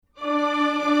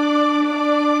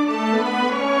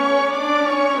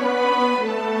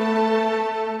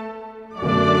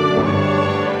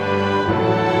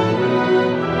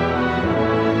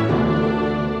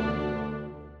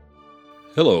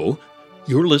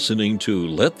listening to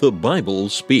Let the Bible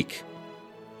Speak.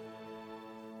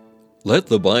 Let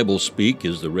the Bible Speak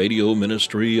is the radio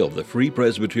ministry of the Free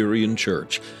Presbyterian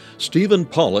Church. Stephen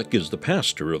Pollock is the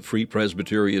pastor of Free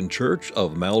Presbyterian Church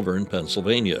of Malvern,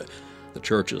 Pennsylvania. The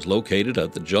church is located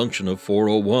at the junction of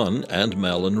 401 and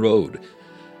Malin Road.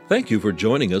 Thank you for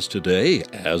joining us today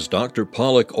as Dr.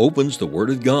 Pollock opens the Word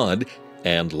of God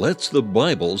and lets the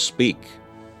Bible speak.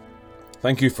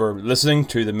 Thank you for listening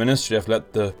to the ministry of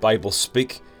Let the Bible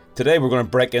Speak. Today we're going to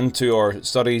break into our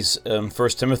studies in 1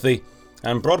 Timothy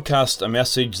and broadcast a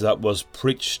message that was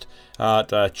preached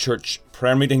at a church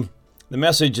prayer meeting. The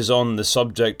message is on the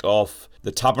subject of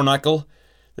the tabernacle.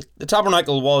 The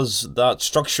tabernacle was that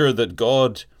structure that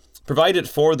God provided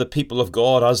for the people of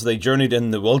God as they journeyed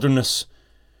in the wilderness.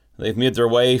 They've made their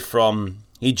way from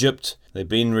Egypt. They've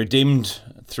been redeemed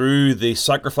through the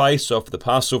sacrifice of the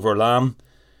Passover lamb.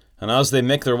 And as they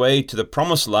make their way to the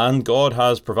promised land, God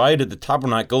has provided the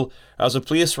tabernacle as a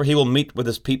place where He will meet with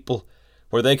His people,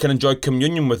 where they can enjoy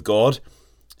communion with God,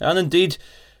 and indeed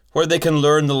where they can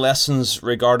learn the lessons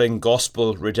regarding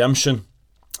gospel redemption.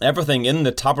 Everything in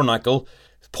the tabernacle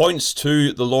points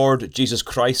to the Lord Jesus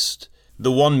Christ,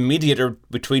 the one mediator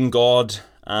between God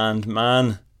and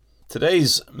man.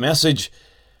 Today's message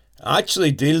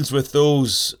actually deals with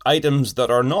those items that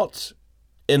are not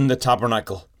in the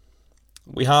tabernacle.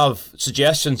 We have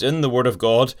suggestions in the Word of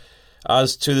God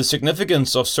as to the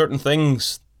significance of certain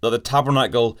things that the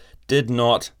tabernacle did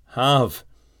not have.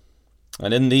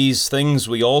 And in these things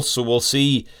we also will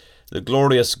see the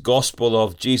glorious gospel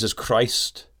of Jesus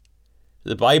Christ.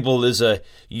 The Bible is a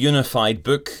unified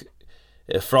book.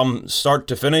 From start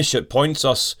to finish, it points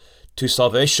us to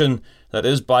salvation that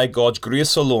is by God's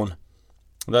grace alone,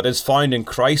 that is found in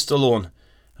Christ alone,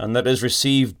 and that is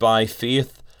received by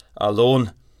faith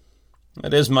alone.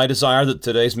 It is my desire that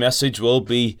today's message will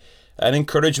be an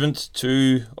encouragement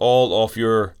to all of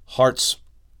your hearts.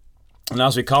 And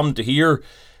as we come to hear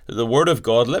the Word of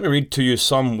God, let me read to you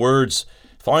some words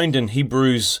found in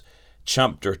Hebrews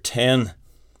chapter 10.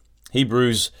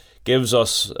 Hebrews gives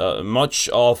us much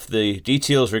of the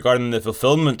details regarding the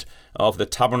fulfillment of the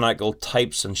tabernacle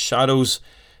types and shadows.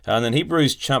 And in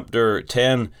Hebrews chapter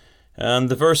 10 and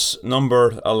the verse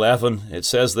number 11, it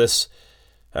says this,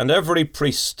 "And every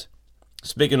priest,"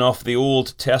 speaking of the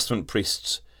Old Testament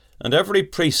priests, "and every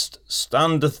priest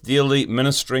standeth daily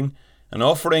ministering, and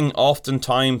offering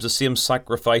oftentimes the same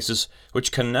sacrifices,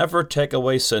 which can never take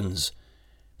away sins.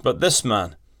 But this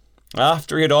man,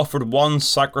 after he had offered one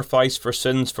sacrifice for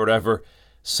sins forever,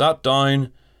 sat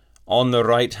down on the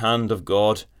right hand of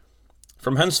God,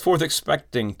 from henceforth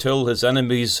expecting till his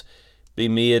enemies be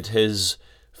made his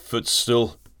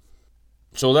footstool."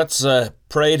 So let's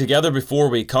pray together before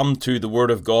we come to the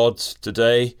Word of God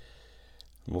today.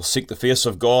 We'll seek the face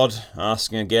of God,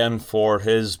 asking again for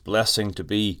His blessing to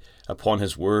be upon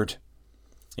His Word.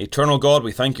 Eternal God,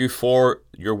 we thank You for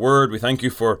Your Word. We thank You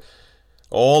for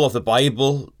all of the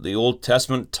Bible, the Old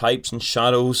Testament types and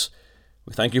shadows.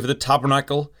 We thank You for the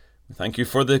tabernacle. We thank You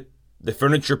for the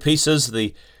furniture pieces,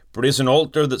 the brazen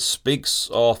altar that speaks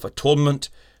of atonement,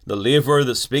 the laver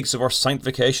that speaks of our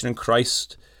sanctification in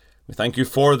Christ. We thank You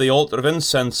for the altar of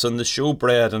incense and the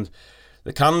showbread and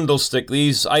the candlestick,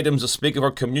 these items that speak of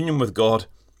our communion with God.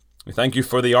 We thank You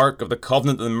for the Ark of the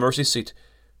Covenant and the mercy seat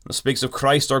that speaks of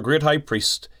Christ, our great high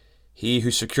priest, He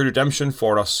who secured redemption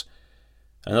for us.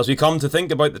 And as we come to think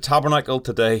about the tabernacle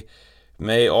today,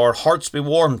 may our hearts be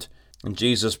warmed in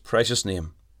Jesus' precious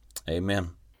name.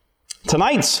 Amen.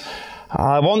 Tonight,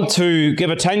 I want to give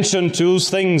attention to those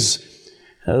things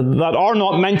that are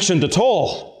not mentioned at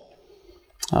all.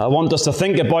 I want us to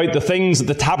think about the things that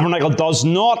the tabernacle does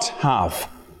not have.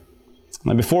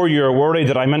 Now, before you're worried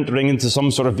that I'm entering into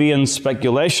some sort of vain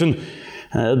speculation,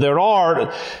 there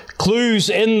are clues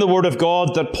in the Word of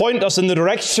God that point us in the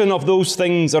direction of those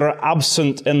things that are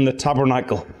absent in the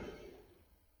tabernacle.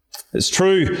 It's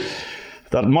true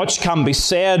that much can be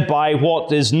said by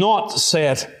what is not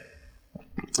said.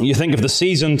 You think of the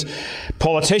seasoned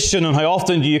politician, and how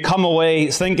often do you come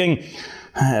away thinking,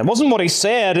 it wasn't what he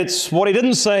said, it's what he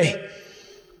didn't say.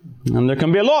 And there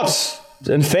can be a lot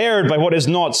inferred by what is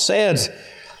not said.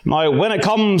 Now, when it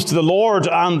comes to the Lord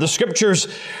and the Scriptures,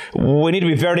 we need to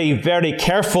be very, very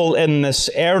careful in this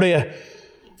area.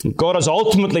 God has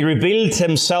ultimately revealed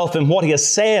Himself in what He has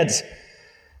said,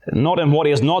 not in what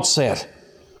He has not said.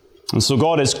 And so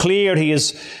God is clear. He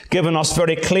has given us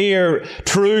very clear,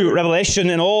 true revelation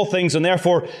in all things, and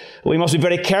therefore we must be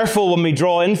very careful when we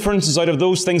draw inferences out of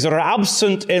those things that are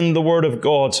absent in the Word of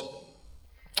God.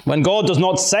 When God does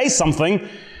not say something,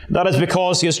 that is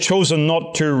because He has chosen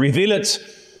not to reveal it.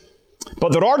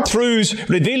 But there are truths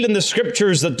revealed in the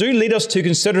Scriptures that do lead us to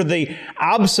consider the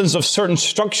absence of certain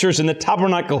structures in the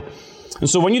tabernacle. And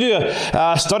so when you do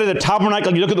a study of the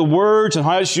tabernacle, you look at the words and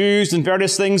how it's used and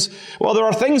various things, well, there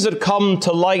are things that come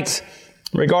to light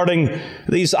regarding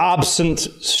these absent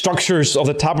structures of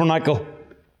the tabernacle.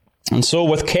 And so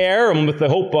with care and with the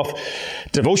hope of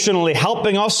devotionally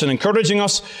helping us and encouraging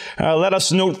us, let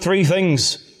us note three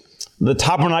things the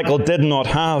tabernacle did not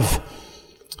have.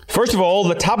 First of all,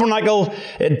 the tabernacle,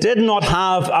 it did not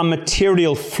have a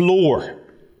material floor.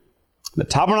 The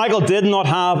tabernacle did not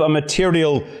have a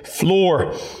material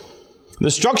floor.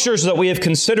 The structures that we have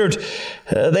considered,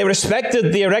 they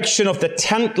respected the erection of the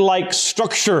tent-like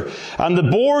structure. And the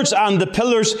boards and the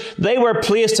pillars, they were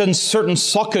placed in certain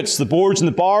sockets. The boards and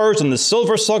the bars and the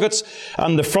silver sockets,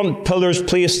 and the front pillars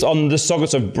placed on the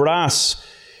sockets of brass.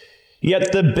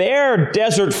 Yet the bare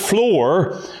desert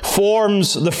floor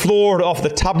forms the floor of the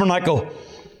tabernacle.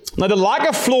 Now, the lack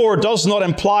of floor does not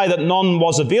imply that none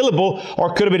was available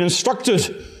or could have been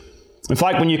instructed. In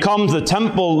fact, when you come to the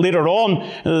temple later on,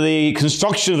 the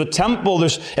construction of the temple,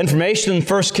 there's information in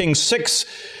 1 Kings 6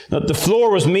 that the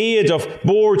floor was made of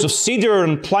boards of cedar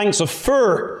and planks of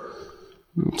fir.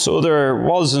 So there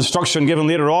was instruction given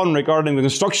later on regarding the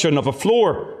construction of a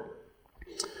floor.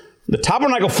 The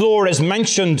tabernacle floor is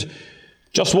mentioned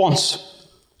just once.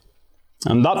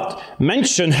 And that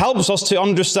mention helps us to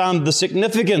understand the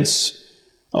significance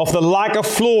of the lack of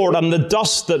floor and the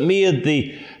dust that made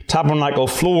the tabernacle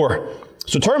floor.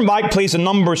 So turn back, please, to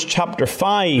Numbers chapter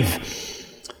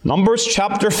 5. Numbers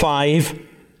chapter 5.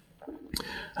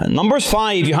 In Numbers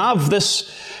 5, you have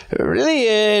this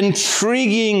really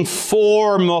intriguing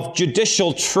form of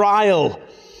judicial trial.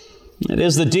 It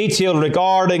is the detail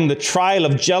regarding the trial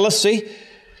of jealousy.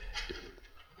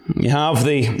 You have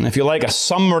if you like, a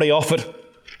summary of it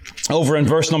over in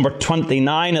verse number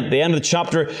 29 at the end of the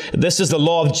chapter. This is the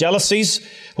law of jealousies.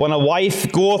 When a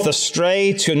wife goeth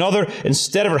astray to another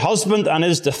instead of her husband and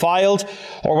is defiled,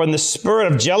 or when the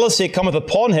spirit of jealousy cometh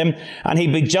upon him, and he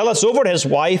be jealous over his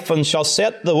wife, and shall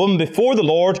set the woman before the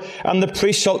Lord, and the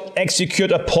priest shall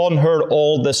execute upon her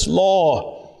all this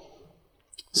law.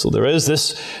 So there is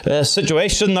this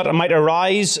situation that might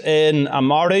arise in a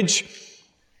marriage.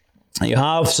 You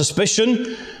have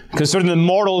suspicion concerning the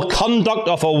moral conduct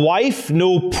of a wife.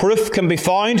 No proof can be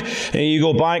found. You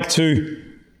go back to,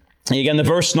 again, the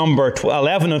verse number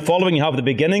 11 and following. You have the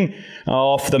beginning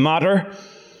of the matter.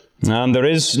 And there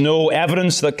is no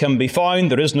evidence that can be found.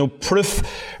 There is no proof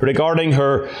regarding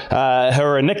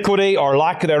her iniquity or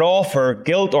lack thereof, her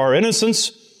guilt or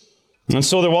innocence. And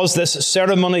so there was this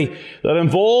ceremony that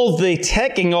involved the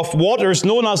taking of waters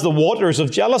known as the waters of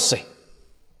jealousy.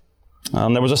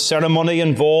 And there was a ceremony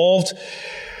involved.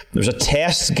 There was a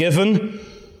test given.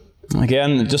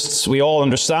 Again, just we all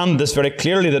understand this very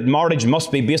clearly, that marriage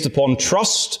must be based upon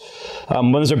trust.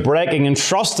 When there's a breaking in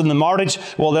trust in the marriage,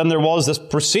 well, then there was this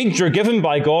procedure given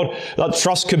by God that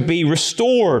trust could be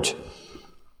restored.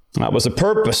 That was the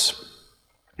purpose.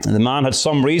 And the man had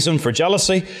some reason for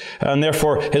jealousy, and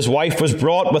therefore his wife was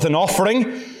brought with an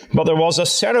offering. But there was a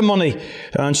ceremony,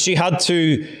 and she had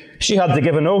to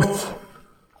give an oath.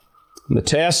 The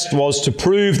test was to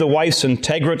prove the wife's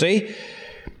integrity.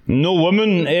 No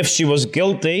woman, if she was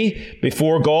guilty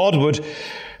before God,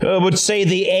 would say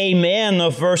the amen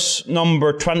of verse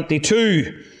number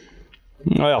 22.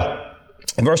 Well,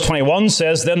 verse 21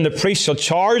 says, Then the priest shall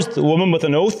charge the woman with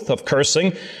an oath of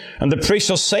cursing, and the priest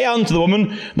shall say unto the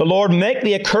woman, The Lord make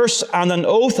thee a curse and an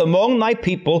oath among thy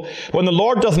people, when the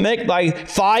Lord doth make thy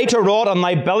thigh to rot and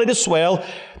thy belly to swell,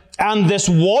 and this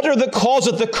water that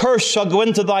causeth the curse shall go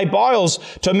into thy bowels,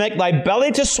 to make thy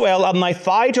belly to swell and thy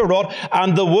thigh to rot,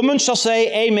 and the woman shall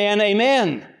say, Amen,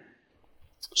 amen.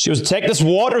 She was to take this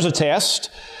water as a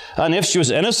test, and if she was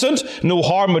innocent, no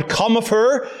harm would come of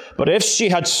her. But if she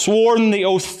had sworn the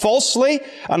oath falsely,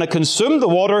 and had consumed the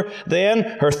water, then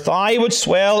her thigh would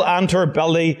swell and her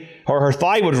belly, or her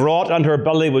thigh would rot and her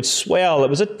belly would swell. It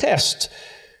was a test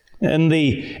in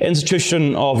the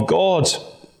institution of God.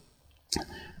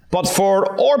 But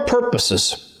for our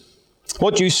purposes,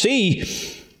 what you see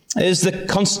is the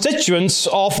constituents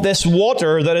of this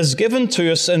water that is given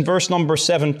to us in verse number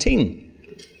 17.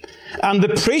 And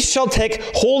the priest shall take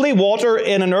holy water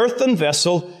in an earthen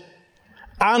vessel,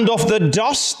 and of the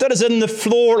dust that is in the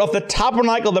floor of the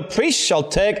tabernacle the priest shall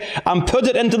take and put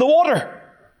it into the water.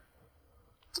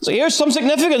 So here's some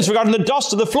significance regarding the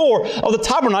dust of the floor of the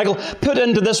tabernacle put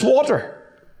into this water.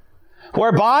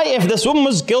 Whereby, if this woman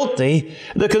was guilty,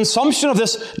 the consumption of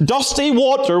this dusty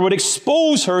water would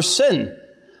expose her sin,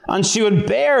 and she would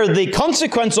bear the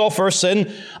consequence of her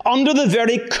sin under the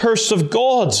very curse of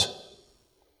God.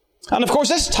 And of course,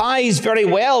 this ties very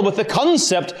well with the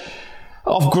concept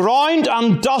of ground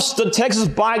and dust that takes us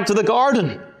back to the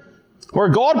garden, where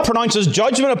God pronounces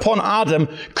judgment upon Adam.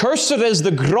 Cursed is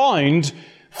the ground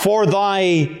for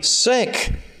thy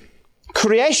sake.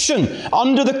 Creation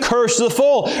under the curse of the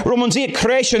fall. Romans 8,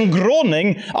 creation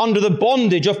groaning under the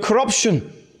bondage of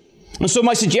corruption. And so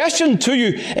my suggestion to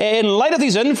you, in light of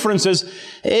these inferences,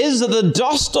 is that the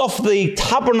dust of the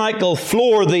tabernacle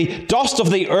floor, the dust of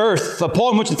the earth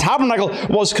upon which the tabernacle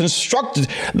was constructed,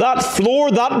 that floor,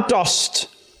 that dust,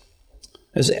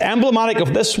 is emblematic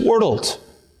of this world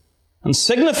and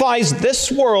signifies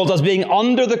this world as being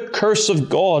under the curse of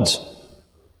God.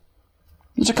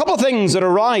 There's a couple of things that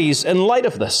arise in light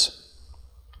of this.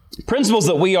 Principles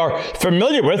that we are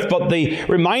familiar with, but the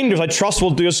reminders, I trust,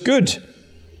 will do us good.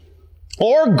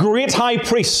 Our great high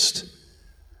priest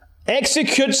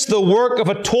executes the work of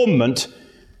atonement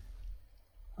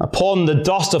upon the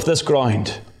dust of this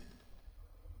ground.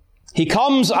 He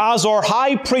comes as our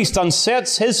high priest and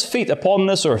sets his feet upon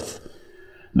this earth,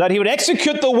 that he would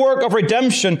execute the work of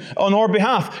redemption on our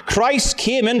behalf. Christ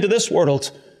came into this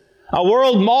world, a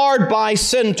world marred by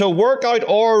sin, to work out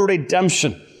our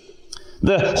redemption.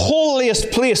 The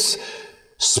holiest place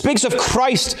speaks of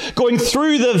Christ going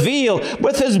through the veil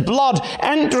with his blood,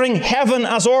 entering heaven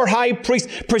as our high priest,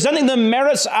 presenting the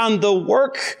merits and the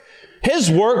work, his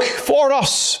work for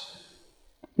us.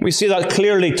 We see that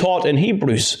clearly taught in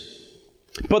Hebrews.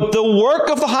 But the work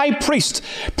of the high priest,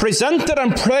 presented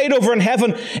and prayed over in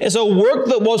heaven, is a work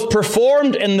that was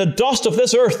performed in the dust of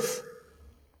this earth.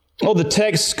 Oh, the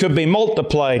text could be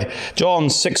multiplied. John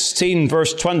 16,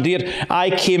 verse 28, I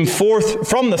came forth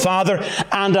from the Father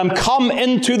and am come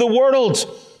into the world.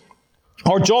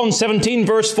 Or John 17,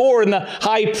 verse 4, in the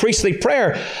high priestly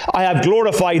prayer, I have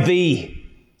glorified thee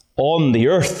on the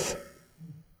earth.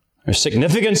 There's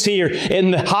significance here in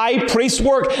the high priest's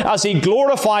work as he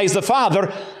glorifies the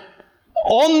Father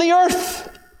on the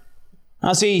earth,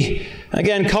 as he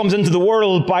again comes into the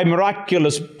world by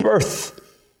miraculous birth.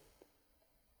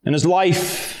 In his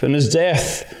life, in his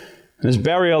death, in his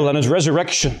burial, and his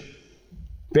resurrection,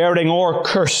 bearing our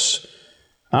curse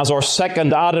as our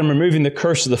second Adam, removing the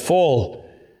curse of the fall.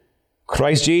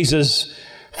 Christ Jesus,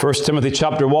 1 Timothy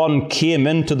chapter 1, came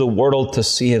into the world to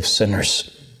save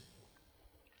sinners.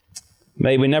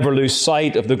 May we never lose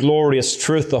sight of the glorious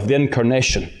truth of the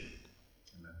incarnation.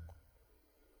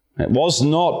 It was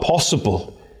not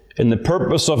possible in the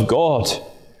purpose of God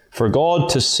for God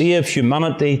to save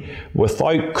humanity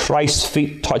without Christ's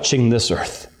feet touching this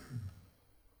earth.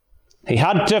 He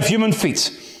had to have human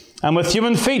feet. And with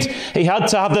human feet, he had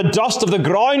to have the dust of the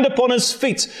ground upon his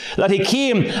feet, that he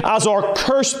came as our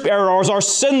curse bearer, as our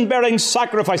sin-bearing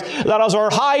sacrifice, that as our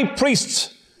high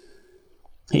priest,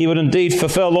 he would indeed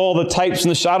fulfill all the types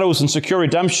and the shadows and secure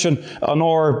redemption on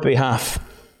our behalf.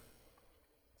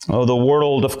 Oh, the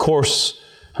world, of course,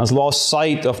 has lost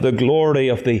sight of the glory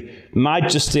of the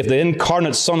majesty of the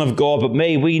incarnate Son of God, but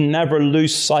may we never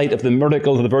lose sight of the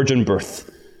miracle of the virgin birth.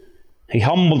 He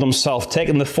humbled himself,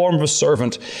 taking the form of a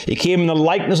servant. He came in the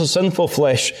likeness of sinful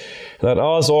flesh, that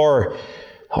as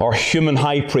our human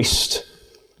high priest,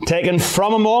 taken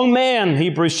from among men,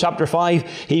 Hebrews chapter 5,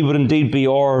 he would indeed be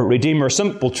our Redeemer.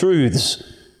 Simple truths.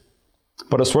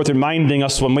 But it's worth reminding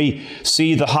us when we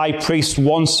see the high priest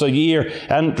once a year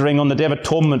entering on the Day of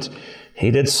Atonement,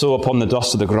 he did so upon the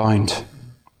dust of the ground.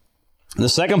 And the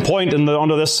second point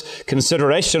under this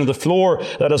consideration of the floor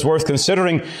that is worth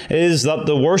considering is that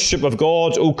the worship of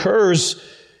God occurs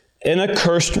in a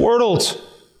cursed world.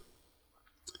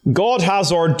 God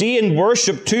has ordained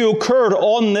worship to occur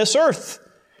on this earth.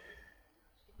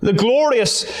 The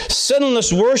glorious,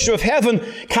 sinless worship of heaven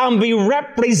can be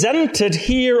represented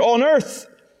here on earth.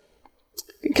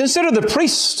 Consider the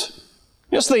priest.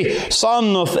 Yes, the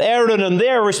son of Aaron and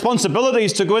their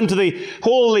responsibilities to go into the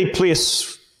holy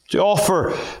place, to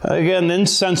offer, again,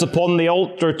 incense upon the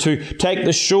altar, to take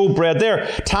the showbread, their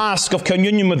task of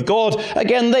communion with God.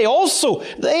 Again, they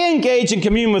engage in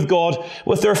communion with God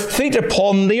with their feet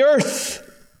upon the earth.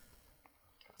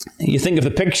 You think of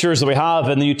the pictures that we have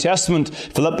in the New Testament,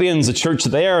 Philippians, the church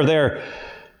there,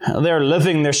 they're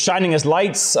living, they're shining as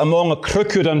lights among a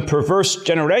crooked and perverse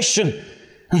generation.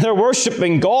 They're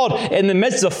worshipping God in the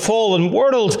midst of a fallen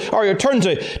world. Or turn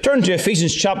to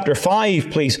Ephesians chapter 5,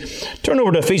 please. Turn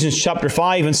over to Ephesians chapter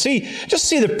 5 and see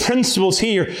the principles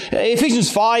here.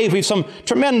 Ephesians 5, we have some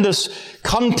tremendous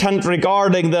content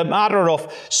regarding the matter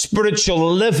of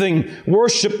spiritual living,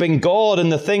 worshipping God in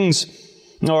the things,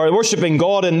 or worshipping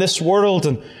God in this world.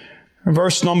 And In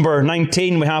verse number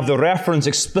 19, we have the reference,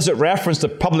 explicit reference to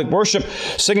public worship,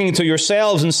 singing to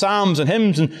yourselves in psalms and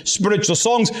hymns and spiritual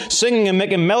songs, singing and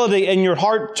making melody in your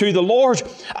heart to the Lord.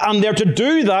 And they're to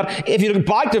do that, if you look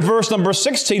back to verse number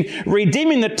 16,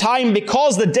 redeeming the time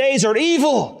because the days are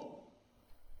evil.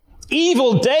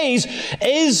 Evil days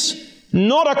is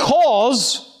not a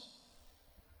cause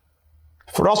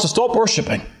for us to stop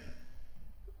worshiping.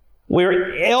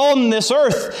 We're on this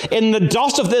earth, in the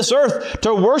dust of this earth,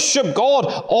 to worship God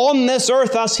on this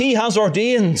earth as He has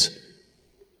ordained.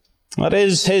 That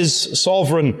is His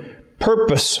sovereign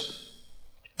purpose.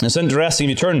 It's interesting,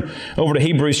 you turn over to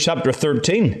Hebrews chapter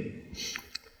 13.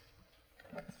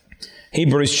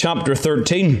 Hebrews chapter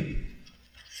 13.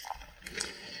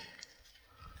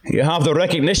 You have the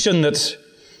recognition that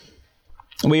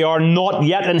we are not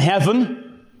yet in heaven.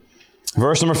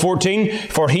 Verse number 14,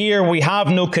 for here we have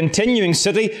no continuing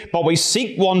city, but we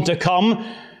seek one to come.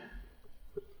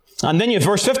 And then you have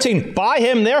verse 15, by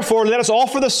Him therefore let us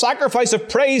offer the sacrifice of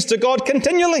praise to God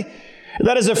continually.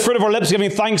 That is the fruit of our lips,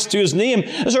 giving thanks to His name.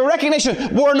 There's a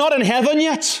recognition, we're not in heaven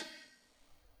yet.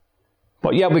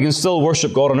 But yet we can still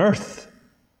worship God on earth.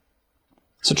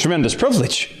 It's a tremendous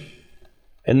privilege.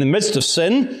 In the midst of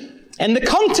sin, in the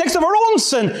context of our own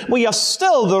sin, we have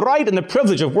still the right and the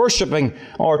privilege of worshipping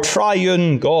our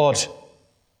triune God.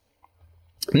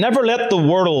 Never let the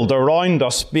world around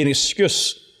us be an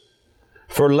excuse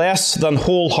for less than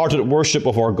wholehearted worship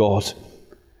of our God.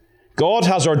 God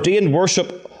has ordained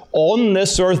worship on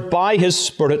this earth by His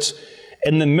Spirit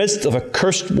in the midst of a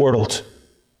cursed world.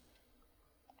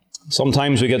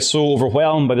 Sometimes we get so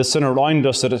overwhelmed by the sin around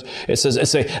us that it's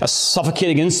a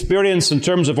suffocating experience in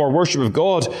terms of our worship of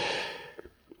God.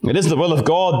 It is the will of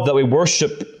God that we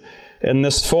worship in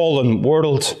this fallen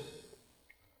world.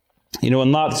 In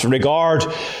that regard,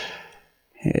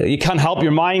 you can't help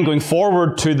your mind going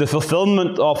forward to the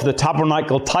fulfillment of the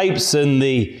tabernacle types in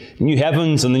the new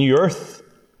heavens and the new earth,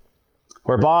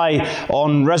 whereby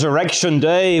on resurrection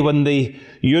day, when the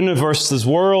universe, this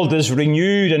world is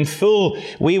renewed in full,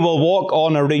 we will walk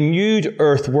on a renewed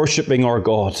earth worshipping our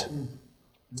God.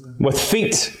 With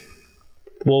feet,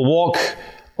 we'll walk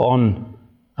on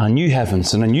a new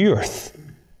heavens and a new earth,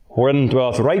 wherein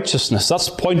dwelleth righteousness. That's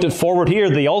pointed forward here.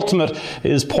 The ultimate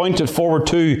is pointed forward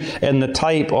to in the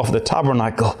type of the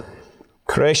tabernacle.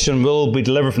 Creation will be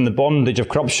delivered from the bondage of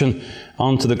corruption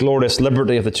unto the glorious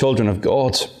liberty of the children of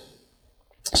God.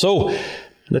 So,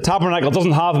 the tabernacle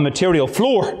doesn't have a material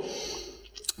floor. And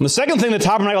the second thing the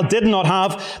tabernacle did not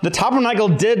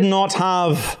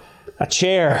have a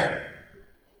chair.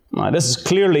 Now, this is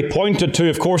clearly pointed to,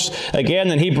 of course, again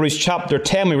in Hebrews chapter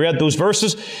 10. We read those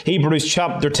verses, Hebrews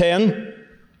chapter 10.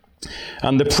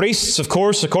 And the priests, of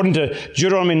course, according to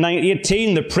Deuteronomy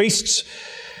 9:18, the priests,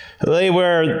 they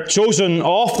were chosen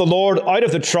of the Lord out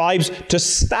of the tribes to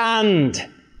stand,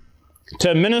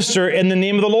 to minister in the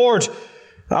name of the Lord.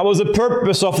 That was the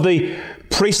purpose of the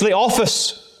priestly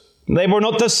office. They were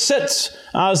not to sit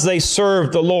as they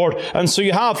served the Lord. And so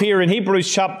you have here in Hebrews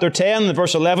chapter 10,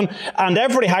 verse 11, and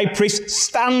every high priest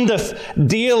standeth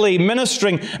daily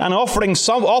ministering and offering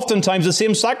oftentimes the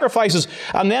same sacrifices.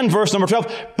 And then verse number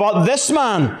 12, but this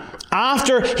man,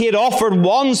 after he had offered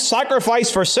one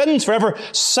sacrifice for sins forever,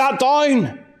 sat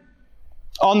down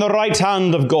on the right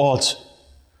hand of God.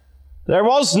 There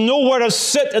was nowhere to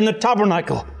sit in the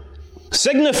tabernacle,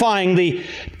 signifying the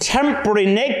temporary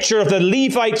nature of the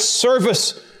Levite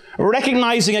service,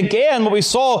 recognizing again what we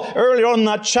saw earlier on in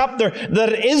that chapter,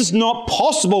 that it is not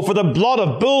possible for the blood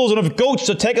of bulls and of goats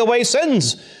to take away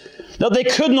sins. That they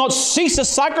could not cease the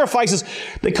sacrifices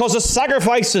because the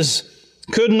sacrifices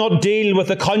could not deal with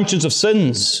the conscience of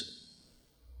sins.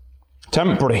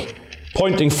 Temporary,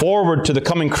 pointing forward to the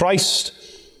coming Christ.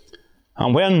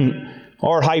 And when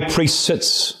our high priest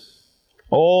sits,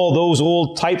 all those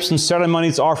old types and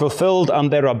ceremonies are fulfilled and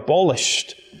they're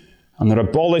abolished. And they're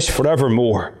abolished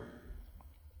forevermore.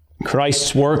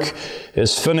 Christ's work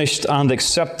is finished and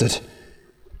accepted.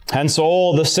 Hence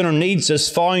all the sinner needs is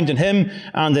found in Him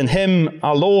and in Him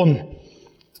alone.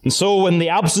 And so in the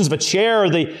absence of a chair,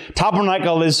 the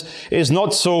tabernacle is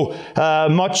not so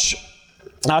much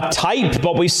a type,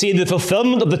 but we see the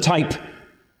fulfillment of the type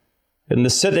in the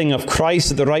sitting of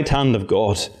Christ at the right hand of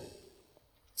God.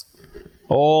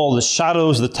 All the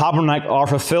shadows of the tabernacle are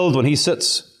fulfilled when He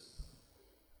sits.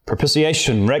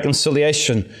 Propitiation,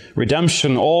 reconciliation,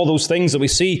 redemption, all those things that we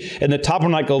see in the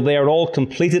tabernacle, they are all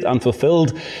completed and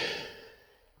fulfilled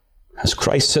as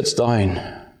Christ sits down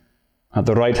at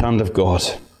the right hand of God.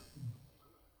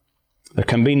 There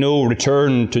can be no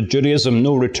return to Judaism,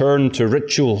 no return to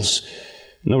rituals,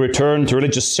 no return to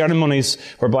religious ceremonies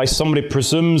whereby somebody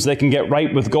presumes they can get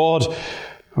right with God.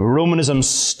 Romanism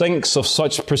stinks of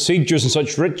such procedures and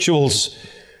such rituals.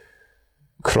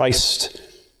 Christ,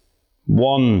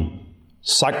 one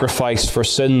sacrifice for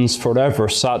sins forever,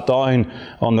 sat down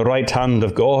on the right hand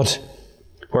of God,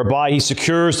 whereby he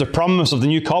secures the promise of the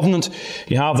new covenant.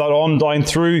 You have that on down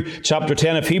through chapter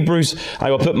 10 of Hebrews.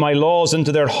 I will put my laws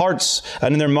into their hearts,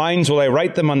 and in their minds will I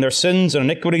write them, and their sins and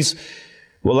iniquities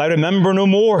will I remember no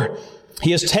more.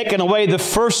 He has taken away the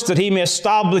first that he may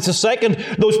establish the second.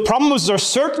 Those promises are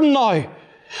certain now.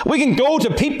 We can go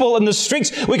to people in the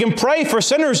streets, we can pray for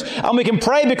sinners, and we can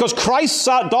pray because Christ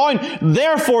sat down,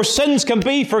 therefore sins can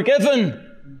be forgiven.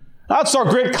 That's our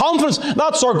great confidence,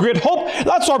 that's our great hope,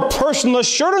 that's our personal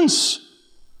assurance.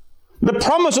 The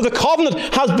promise of the covenant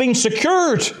has been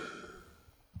secured.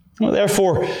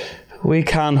 Therefore, we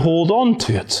can hold on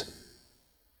to it.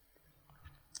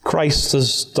 Christ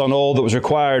has done all that was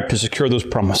required to secure those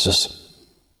promises.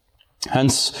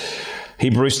 Hence,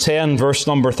 Hebrews 10, verse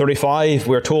number 35,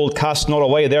 we are told, cast not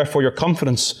away, therefore, your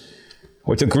confidence,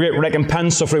 with a great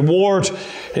recompense of reward.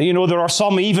 You know, there are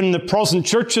some, even in the Protestant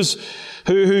churches,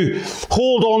 who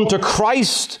hold on to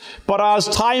Christ, but as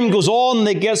time goes on,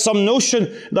 they get some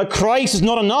notion that Christ is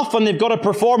not enough, and they've got to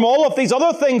perform all of these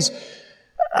other things.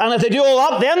 And if they do all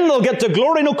that, then they'll get to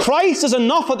glory. No, Christ is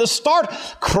enough at the start,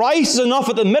 Christ is enough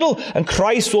at the middle, and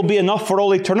Christ will be enough for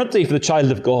all eternity for the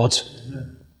child of God.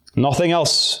 Nothing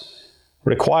else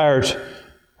required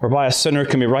whereby a sinner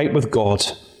can be right with God.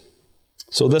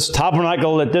 So this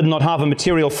tabernacle, it did not have a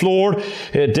material floor,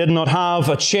 it did not have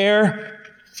a chair,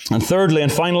 and thirdly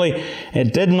and finally,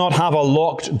 it did not have a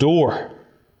locked door.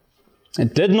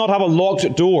 It did not have a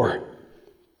locked door.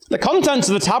 The contents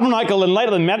of the tabernacle, in light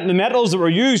of the metals that were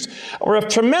used, were of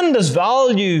tremendous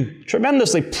value,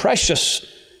 tremendously precious,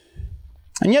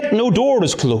 and yet no door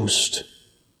is closed.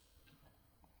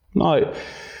 Now,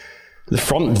 the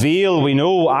front veil, we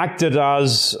know, acted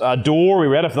as a door. We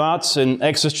read of that in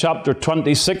Exodus chapter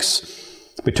 26.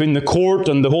 Between the court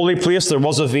and the holy place, there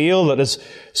was a veil that is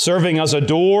serving as a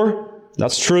door.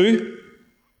 That's true.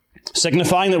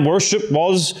 Signifying that worship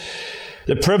was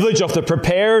the privilege of the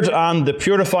prepared and the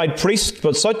purified priest,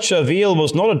 but such a veil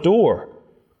was not a door.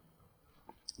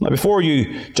 Now, before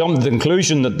you jump to the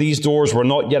conclusion that these doors were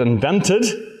not yet invented,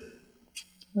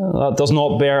 that does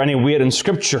not bear any weight in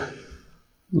Scripture.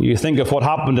 You think of what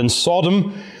happened in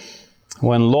Sodom,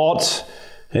 when Lot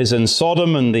is in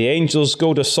Sodom and the angels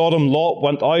go to Sodom. Lot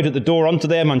went out at the door unto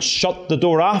them and shut the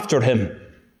door after him.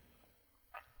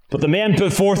 But the men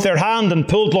put forth their hand and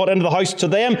pulled Lot into the house to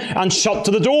them and shut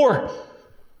to the door.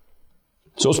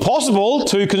 So it's possible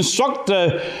to construct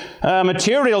a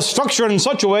material structure in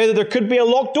such a way that there could be a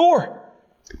locked door.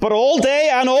 But all day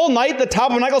and all night the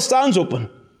tabernacle stands open.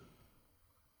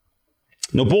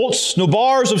 No bolts, no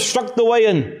bars obstruct the way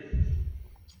in.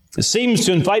 It seems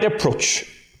to invite approach.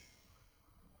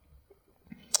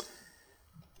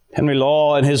 Henry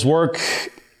Law, in his work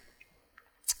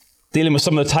dealing with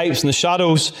some of the types and the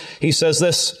shadows, he says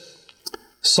this: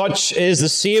 such is the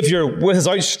Saviour with his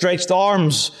outstretched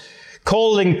arms,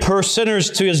 calling poor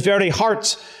sinners to his very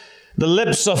heart. The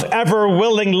lips of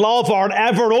ever-willing love are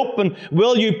ever open.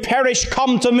 Will you perish?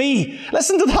 Come to me.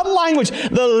 Listen to that language.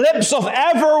 The lips of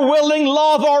ever-willing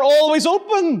love are always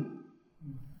open.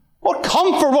 What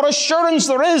comfort, what assurance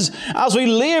there is as we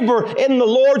labour in the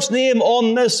Lord's name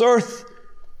on this earth.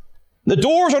 The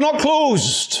doors are not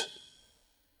closed.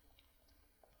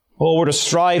 Oh, we're to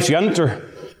strive to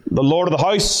enter. The Lord of the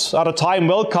house at a time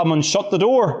will come and shut the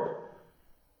door.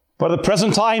 But at the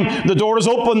present time, the door is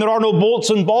open. There are no bolts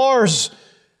and bars.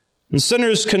 And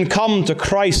sinners can come to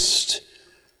Christ.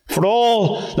 For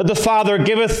all that the Father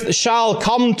giveth shall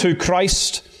come to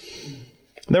Christ.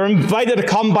 They're invited to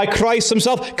come by Christ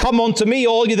himself. Come unto me,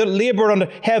 all you that labour and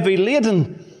are heavy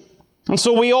laden. And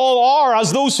so we all are,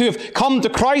 as those who have come to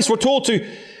Christ, we're told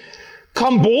to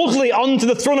come boldly unto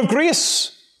the throne of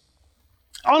grace.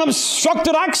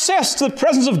 Unobstructed access to the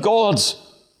presence of God.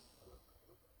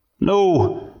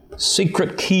 No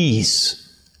secret keys.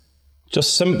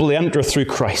 Just simply enter through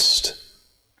Christ.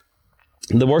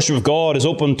 The worship of God is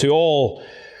open to all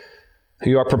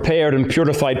who are prepared and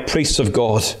purified priests of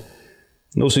God.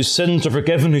 Those whose sins are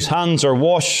forgiven, whose hands are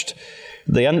washed,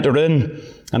 they enter in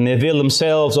and they avail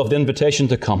themselves of the invitation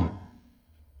to come.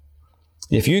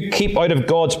 If you keep out of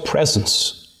God's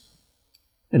presence,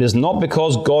 it is not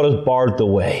because God has barred the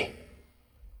way.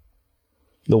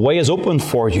 The way is open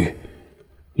for you.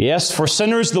 Yes, for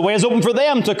sinners, the way is open for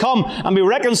them to come and be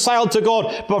reconciled to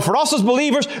God. But for us as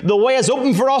believers, the way is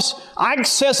open for us,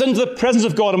 access into the presence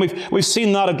of God. And we've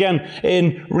seen that again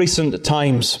in recent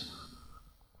times.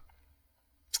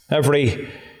 Every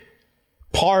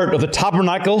part of the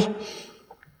tabernacle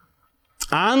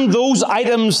and those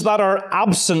items that are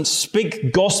absent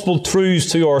speak gospel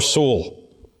truths to your soul.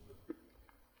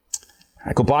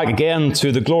 I go back again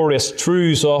to the glorious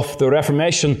truths of the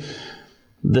Reformation.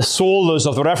 The solas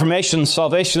of the Reformation: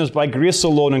 salvation is by grace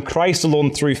alone, in Christ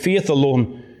alone, through faith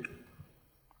alone.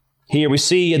 Here we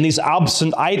see in these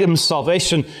absent items,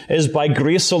 salvation is by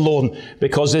grace alone,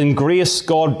 because in grace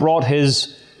God brought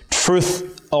his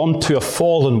truth onto a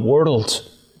fallen world.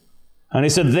 And he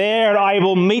said, there I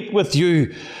will meet with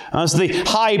you. As the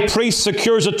high priest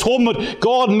secures atonement,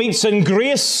 God meets in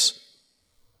grace.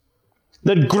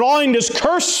 The ground is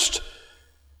cursed.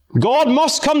 God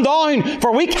must come down,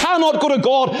 for we cannot go to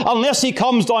God unless he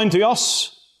comes down to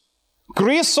us.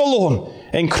 Grace alone,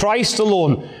 in Christ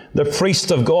alone, the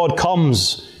priest of God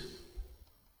comes.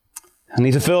 And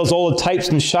he fulfills all the types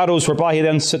and shadows whereby he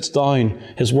then sits down,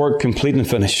 his work complete and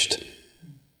finished.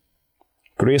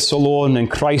 Grace alone, in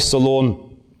Christ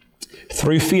alone,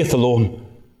 through faith alone.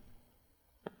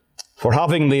 For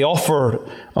having the offer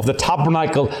of the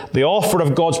tabernacle, the offer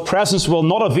of God's presence will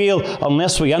not avail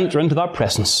unless we enter into that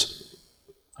presence.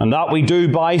 And that we do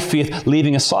by faith,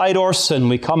 leaving aside our sin,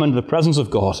 we come into the presence of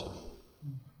God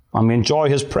and we enjoy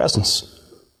his presence.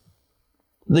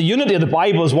 The unity of the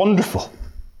Bible is wonderful.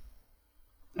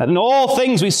 And in all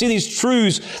things we see these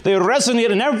truths, they resonate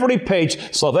in every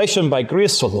page. Salvation by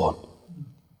grace alone,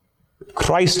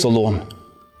 Christ alone,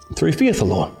 through faith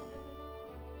alone.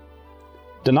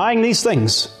 Denying these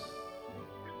things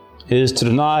is to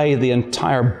deny the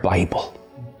entire Bible.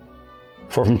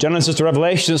 For from Genesis to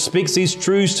Revelation, it speaks these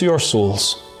truths to your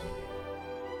souls.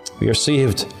 We are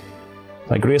saved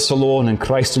by grace alone, in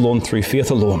Christ alone, through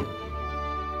faith alone.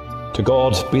 To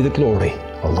God be the glory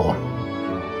alone.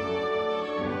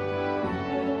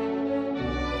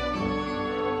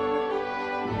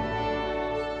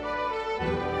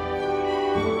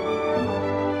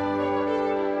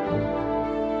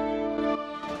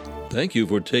 Thank you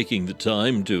for taking the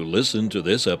time to listen to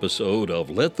this episode of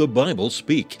Let the Bible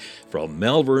Speak from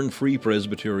Malvern Free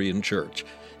Presbyterian Church.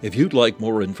 If you'd like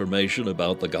more information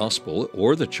about the gospel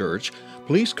or the church,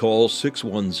 please call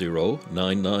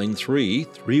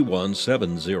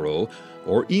 610-993-3170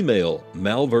 or email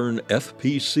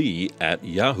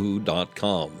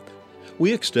malvernfpc@yahoo.com.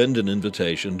 We extend an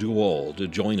invitation to all to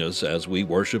join us as we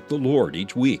worship the Lord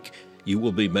each week. You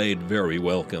will be made very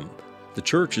welcome. The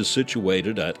church is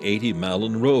situated at 80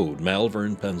 Malin Road,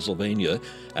 Malvern, Pennsylvania,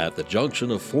 at the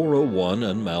junction of 401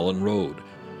 and Malin Road.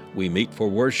 We meet for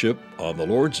worship on the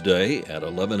Lord's Day at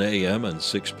 11 a.m. and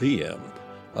 6 p.m.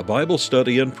 A Bible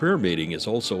study and prayer meeting is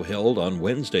also held on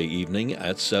Wednesday evening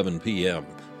at 7 p.m.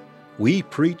 We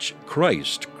preach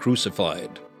Christ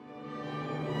crucified.